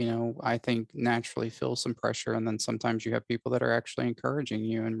definitely, I think naturally feel some pressure. And then sometimes you have people that are actually encouraging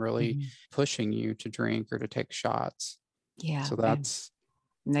you and really Mm-hmm. pushing you to drink or to take shots. Yeah. So And that's,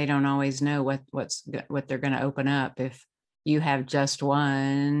 they don't always know what they're going to open up if you have just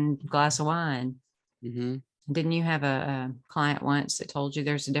one glass of wine. mhm. Didn't you have a client once that told you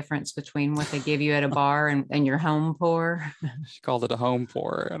there's a difference between what they give you at a bar and your home pour? She called it a home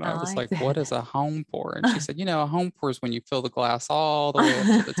pour. And I I was like like, what that. is a home pour? And she said, a home pour is when you fill the glass all the way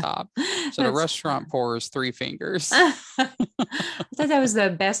up to the top. So a That's restaurant pour is three fingers. I thought that was the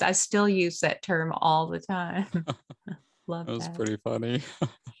best. I still use that term all the time. Love That was that. pretty funny.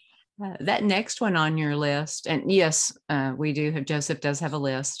 That next one on your list, and yes, we do have, Joseph does have a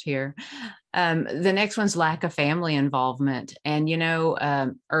list here. The next one's lack of family involvement. And,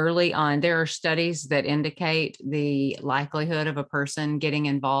 early on, there are studies that indicate the likelihood of a person getting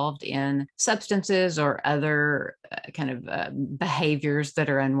involved in substances or other kind of behaviors that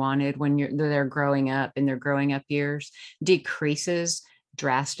are unwanted when they're growing up in their growing up years decreases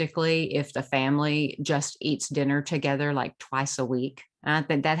drastically if the family just eats dinner together like twice a week. I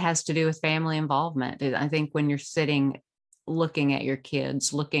think that has to do with family involvement. I think when you're sitting looking at your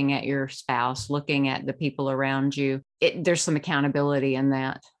kids, looking at your spouse, looking at the people around you, there's some accountability in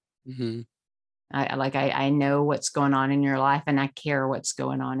that. Hmm. I know what's going on in your life and I care what's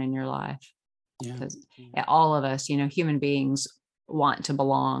going on in your life Yeah. because all of us, human beings want to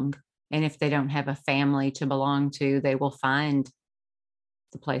belong. And if they don't have a family to belong to, they will find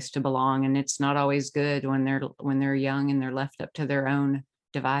the place to belong. And it's not always good when they're young and they're left up to their own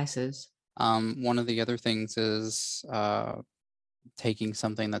devices. One of the other things is taking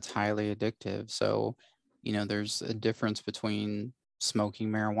something that's highly addictive. So, there's a difference between smoking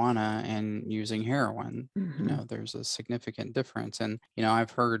marijuana and using heroin. Mm-hmm. There's a significant difference. And,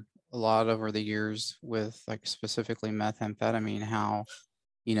 I've heard a lot over the years with like specifically methamphetamine, how,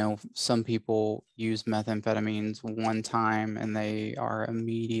 some people use methamphetamines one time and they are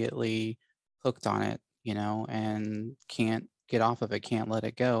immediately hooked on it, and can't get off of it, can't let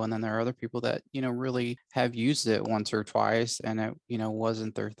it go. And then there are other people that, really have used it once or twice and it,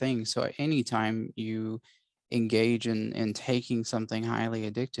 wasn't their thing. So at any time you engage in taking something highly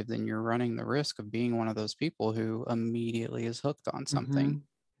addictive, then you're running the risk of being one of those people who immediately is hooked on Mm-hmm. something.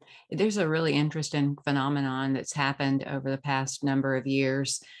 There's a really interesting phenomenon that's happened over the past number of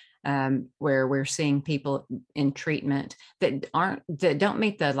years, where we're seeing people in treatment that don't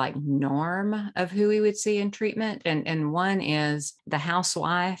meet the like norm of who we would see in treatment. And one is the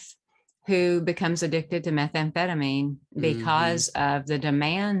housewife who becomes addicted to methamphetamine Hmm. because of the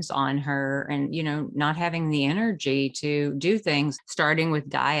demands on her and not having the energy to do things, starting with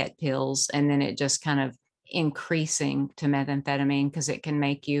diet pills and then it just kind of increasing to methamphetamine because it can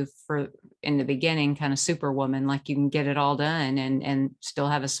make you, for in the beginning, kind of superwoman, like you can get it all done and still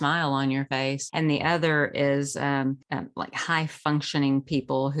have a smile on your face. And the other is like high functioning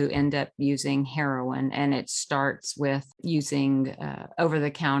people who end up using heroin, and it starts with using over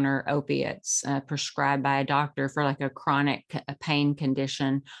the counter opiates prescribed by a doctor for like a chronic pain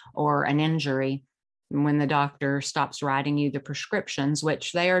condition or an injury. When the doctor stops writing you the prescriptions,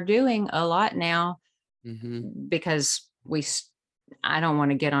 which they are doing a lot now, Hmm. because I don't want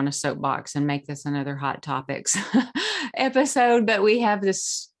to get on a soapbox and make this another hot topics episode, but we have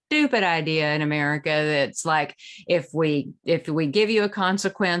this stupid idea in America that's like, if we give you a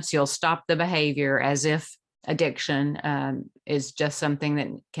consequence, you'll stop the behavior, as if addiction is just something that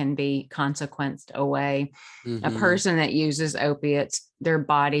can be consequenced away. A Hmm. person that uses opiates, their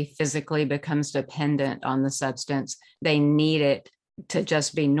body physically becomes dependent on the substance. They need it to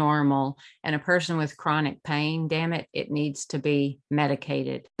just be normal. And a person with chronic pain, damn it, it needs to be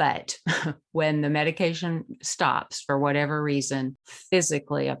medicated. But when the medication stops for whatever reason,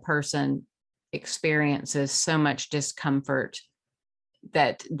 physically, a person experiences so much discomfort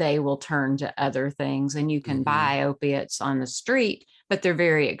that they will turn to other things. And you can Mm-hmm. buy opiates on the street, but they're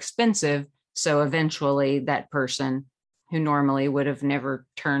very expensive. So eventually, that person who normally would have never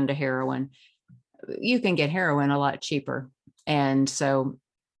turned to heroin, you can get heroin a lot cheaper. And so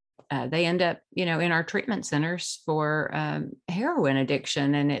they end up, in our treatment centers for heroin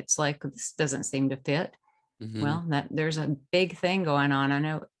addiction. And it's like, this doesn't seem to fit. Mm-hmm. Well, there's a big thing going on. I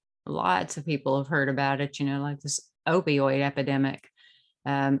know lots of people have heard about it, like this opioid epidemic.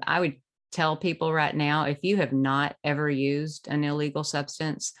 I would tell people right now, if you have not ever used an illegal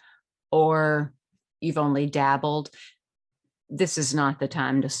substance or you've only dabbled, this is not the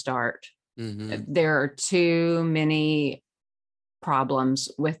time to start. Mm-hmm. There are too many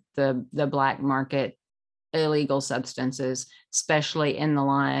problems with the black market illegal substances, especially in the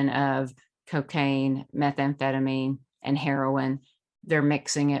line of cocaine, methamphetamine, and heroin. They're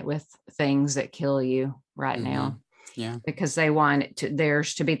mixing it with things that kill you right Mm-hmm. now Yeah. because they want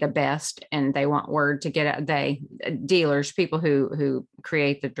theirs to be the best, and they want word to get out. Dealers, people who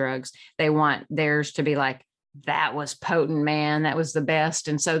create the drugs, they want theirs to be like, that was potent, man, that was the best.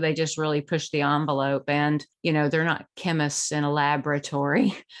 And so they just really push the envelope. And they're not chemists in a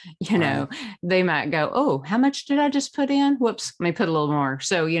laboratory. Right. They might go, oh, how much did I just put in? Whoops, let me put a little more.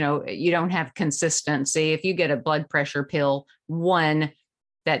 So you don't have consistency. If you get a blood pressure pill, one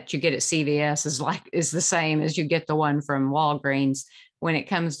that you get at CVS is the same as you get the one from Walgreens. When it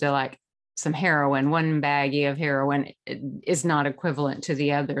comes to like some heroin, one baggie of heroin is not equivalent to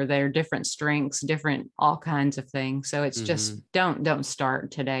the other. They're different strengths, different all kinds of things. So it's Mm-hmm. just don't start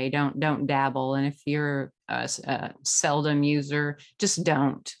today. Don't dabble. And if you're a seldom user, just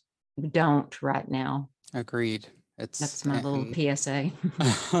don't right now. Agreed. It's That's my little and PSA.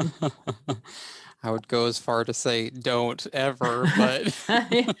 I would go as far to say don't ever, but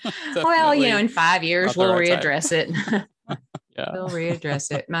Well, definitely in 5 years, not the we'll right time. readdress it. Yeah. We'll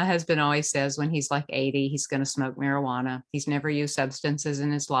readdress it. My husband always says when he's like 80, he's going to smoke marijuana. He's never used substances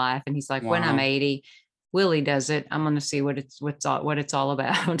in his life. And he's like, when I'm Wow. 80, Willie does it. I'm going to see what it's all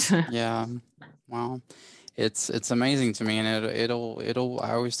about. Yeah. Wow. It's amazing to me, and it'll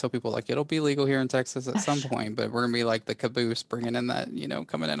I always tell people like it'll be legal here in Texas at some point, but we're gonna be like the caboose bringing in that,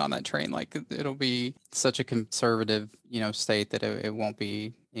 coming in on that train. Like it'll be such a conservative, state that it won't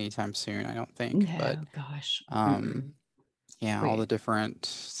be anytime soon, I don't think. But No, gosh. um Mm-mm. yeah, all We, the different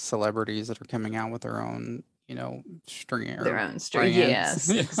celebrities that are coming out with their own, string their or own story. brands. Yes,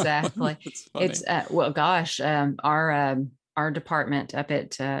 Yeah. exactly. It's It's funny. well, gosh, our department up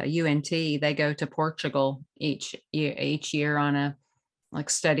at UNT, they go to Portugal each year on a like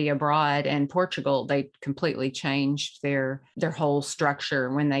study abroad. And Portugal, they completely changed their whole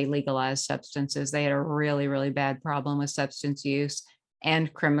structure when they legalized substances. They had a really, really bad problem with substance use,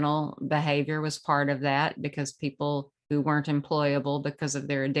 and criminal behavior was part of that because people who weren't employable because of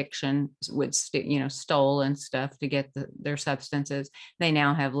their addiction would stole and stuff to get their substances. They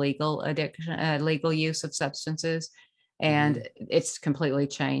now have legal addiction, legal use of substances, Hmm. and it's completely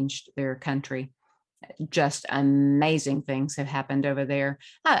changed their country. Just amazing things have happened over there.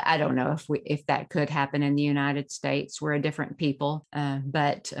 I don't know if that could happen in the United States. We're a different people,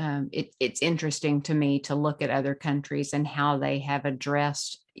 but it's interesting to me to look at other countries and how they have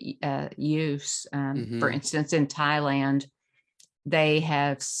addressed use. For Hmm. instance, in Thailand, they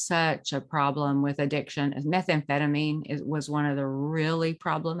have such a problem with addiction. Methamphetamine was one of the really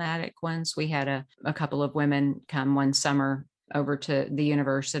problematic ones. We had a couple of women come one summer over to the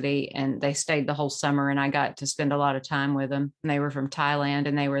university, and they stayed the whole summer, and I got to spend a lot of time with them. And they were from Thailand,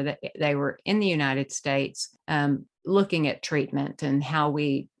 and they were in the United States, looking at treatment and how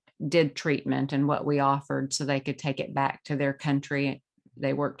we did treatment and what we offered so they could take it back to their country.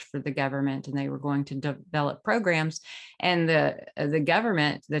 They worked for the government, and they were going to develop programs. And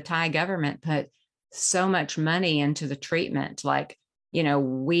the Thai government put so much money into the treatment. Like,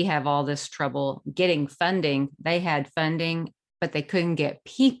 we have all this trouble getting funding. They had funding, but they couldn't get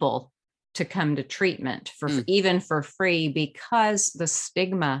people to come to treatment for Mm. even for free, because the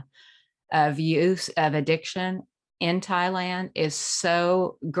stigma of use of addiction in Thailand is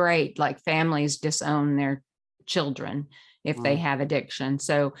so great. Like, families disown their children if they Wow. have addiction.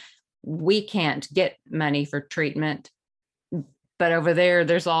 So we can't get money for treatment, but over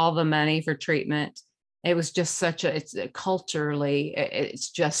there's all the money for treatment. It was just it's culturally, it's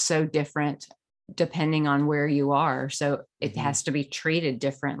just so different depending on where you are. So it Hmm. has to be treated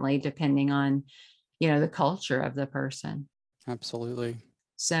differently depending on, the culture of the person. Absolutely.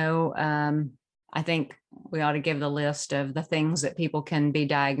 So I think we ought to give the list of the things that people can be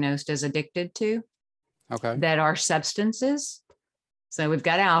diagnosed as addicted to Okay. that are substances. So we've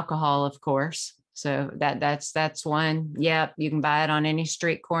got alcohol, of course. So that's one. Yep, you can buy it on any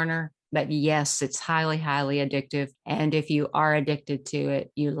street corner. But yes, it's highly, highly addictive. And if you are addicted to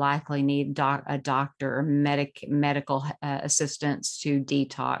it, you likely need a doctor or medical assistance to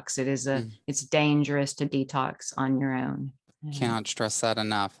detox. Mm. It's dangerous to detox on your own. Cannot stress that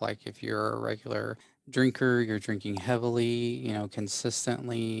enough. Like if you're a regular drinker, you're drinking heavily,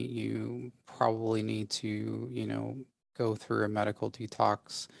 consistently, you probably need to, go through a medical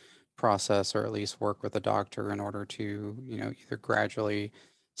detox process or at least work with a doctor in order to, either gradually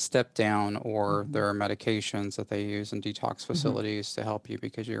step down, or Mhm. there are medications that they use in detox Mhm. facilities to help you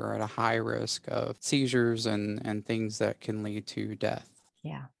because you're at a high risk of seizures and things that can lead to death.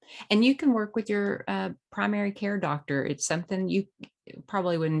 Yeah. And you can work with your primary care doctor. It's something you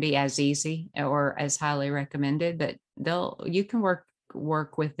probably wouldn't be as easy or as highly recommended, but you can work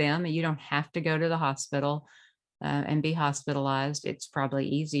with them, and you don't have to go to the hospital and be hospitalized. It's probably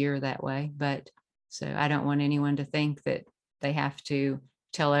easier that way. But so I don't want anyone to think that they have to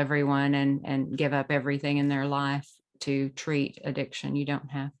tell everyone and give up everything in their life to treat addiction. You don't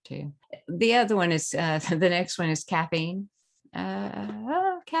have to. The other one is the next one is caffeine.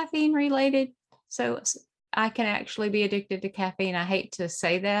 Caffeine related. So I can actually be addicted to caffeine. I hate to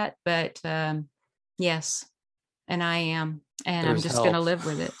say that, but yes, and I am, and I'm There's just going to help. live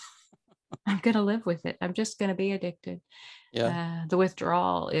with it. I'm going to live with it. I'm just going to be addicted. Yeah. The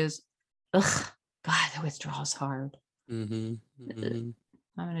withdrawal is, ugh, God, the withdrawal is hard. Mm-hmm. Mm-hmm.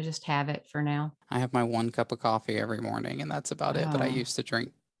 I'm going to just have it for now. I have my 1 cup of coffee every morning, and that's about it. But I Oh, used to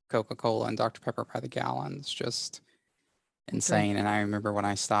drink Coca-Cola and Dr. Pepper by the gallons, just good. insane. And I remember when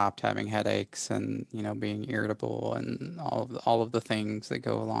I stopped having headaches and, being irritable and all of the things that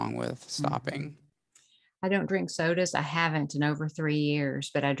go along with Mhm. stopping. I don't drink sodas. I haven't in over 3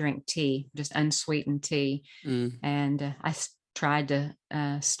 years, but I drink tea, just unsweetened tea. Mm, And tried to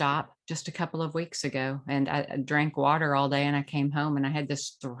stop just a couple of weeks ago, and I drank water all day, and I came home and I had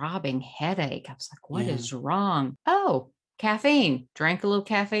this throbbing headache. I was like, what yeah. is wrong? Oh, caffeine. Drank a little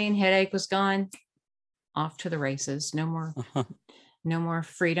caffeine, headache was gone. Off to the races. No more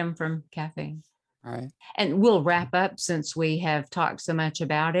freedom from caffeine. Right. And we'll wrap up since we have talked so much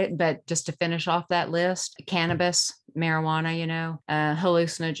about it. But just to finish off that list, cannabis, marijuana,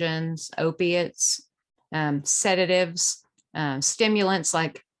 hallucinogens, opiates, sedatives, stimulants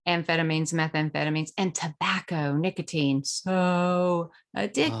like amphetamines, methamphetamines, and tobacco, nicotine. So Oh,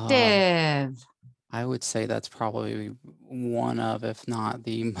 addictive. I would say that's probably one of, if not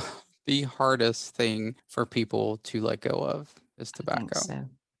the the hardest thing for people to let go of is I think tobacco, so.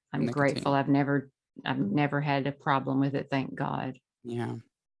 I'm grateful. nicotine. I've never had a problem with it. Thank God. Yeah.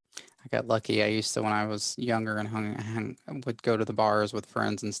 I got lucky. I used to, when I was younger and would go to the bars with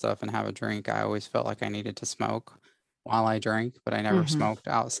friends and stuff and have a drink. I always felt like I needed to smoke while I drank, but I never Mhm. smoked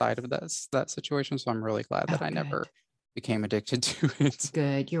outside of that situation. So I'm really glad that Oh, I good. never became addicted to it.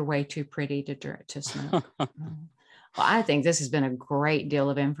 Good. You're way too pretty to smoke. Mm. Well, I think this has been a great deal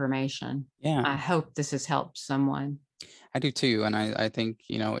of information. Yeah, I hope this has helped someone. I do too. And I think,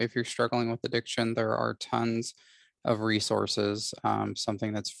 if you're struggling with addiction, there are tons of resources.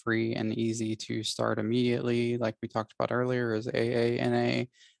 Something that's free and easy to start immediately, like we talked about earlier, is AANA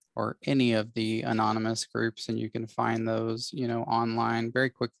or any of the anonymous groups. And you can find those, online very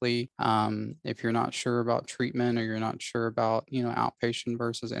quickly. If you're not sure about treatment or you're not sure about, outpatient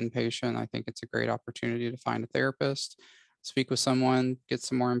versus inpatient, I think it's a great opportunity to find a therapist, speak with someone, get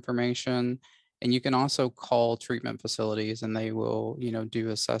some more information, and you can also call treatment facilities and they will, do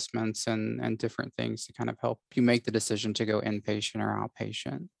assessments and different things to kind of help you make the decision to go inpatient or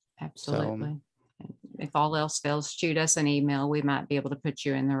outpatient. So Absolutely. And if all else fails, shoot us an email. We might be able to put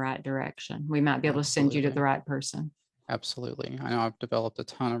you in the right direction. We might be able to send you to the absolutely. right person. Absolutely. I know I've developed a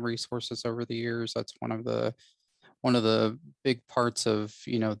ton of resources over the years. That's one of the big parts of,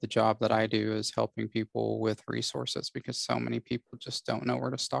 the job that I do is helping people with resources because so many people just don't know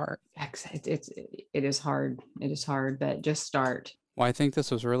where to start. It is hard. It is hard, but just start. Well, I think this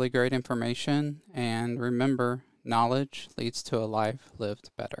was really great information. And remember, knowledge leads to a life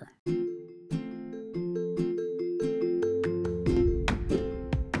lived better.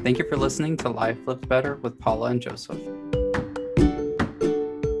 Thank you for listening to Life Lived Better with Paula and Joseph.